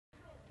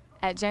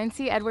At Joan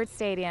C.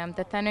 Stadium,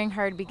 the Thundering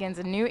Herd begins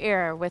a new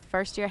era with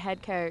first-year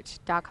head coach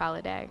Doc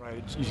Holliday.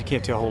 Right, you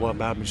can't tell a whole lot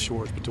about them in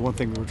shorts, but the one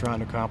thing we were trying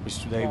to accomplish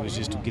today was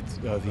just to get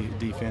the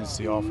defense,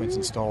 the offense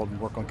installed,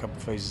 and work on a couple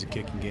of phases of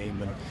kicking game.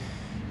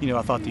 And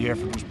I thought the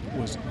effort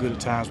was good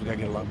at times. We got to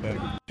get a lot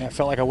better. I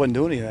felt like I wasn't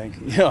doing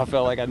anything. I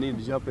felt like I needed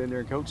to jump in there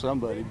and coach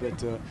somebody.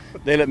 But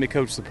they let me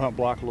coach the punt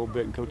block a little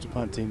bit and coach the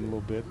punt team a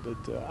little bit.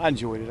 But I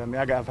enjoyed it. I mean,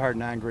 I've hired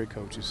 9 great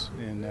coaches,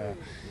 and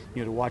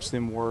to watch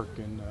them work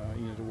and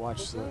to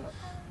watch the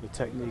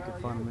technique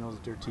and fundamentals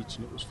that they're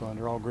teaching, it was fun.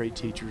 They're all great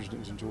teachers, and it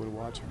was enjoyable to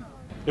watch them.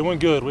 It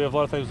went good. We have a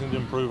lot of things we need to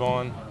improve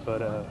on,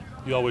 but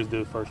you always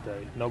do the first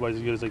day. Nobody's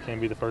as good as they can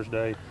be the first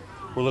day.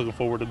 We're looking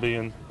forward to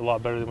being a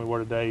lot better than we were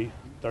today,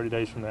 30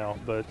 days from now.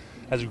 But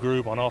as a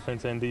group, on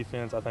offense and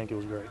defense, I think it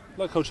was great.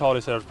 Like Coach Holliday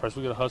said,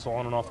 we got to hustle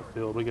on and off the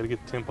field. We got to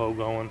get the tempo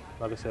going.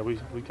 Like I said, we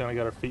kind of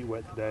got our feet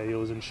wet today. It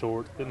was in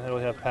short. Didn't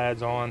really have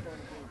pads on.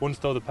 Once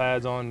you throw the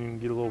pads on, you can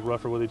get a little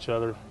rougher with each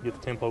other, get the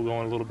tempo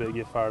going a little bit,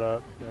 get fired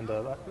up, and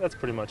that's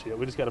pretty much it.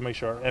 We just got to make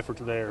sure our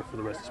efforts are there for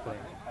the rest of the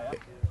spring.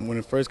 When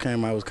it first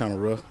came out, it was kind of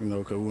rough,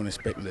 because we weren't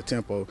expecting the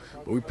tempo,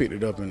 but we picked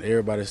it up, and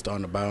everybody's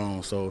starting to buy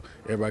on. So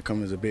everybody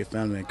coming as a big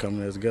family and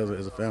coming together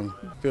as a family.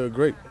 Feel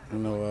great,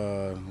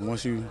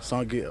 Once you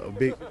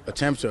get a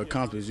championship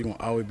accomplished, you're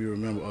gonna always be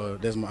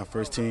remembered. That's my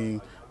first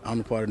team. I'm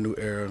a part of the new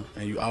era,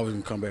 and you always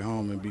can come back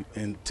home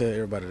and tell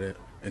everybody that,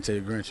 and tell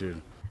your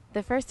grandchildren.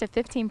 The first of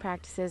 15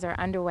 practices are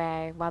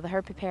underway while the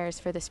Herd prepares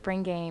for the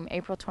spring game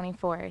April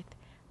 24th.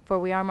 For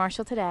We Are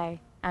Marshall Today,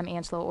 I'm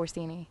Angela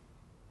Orsini.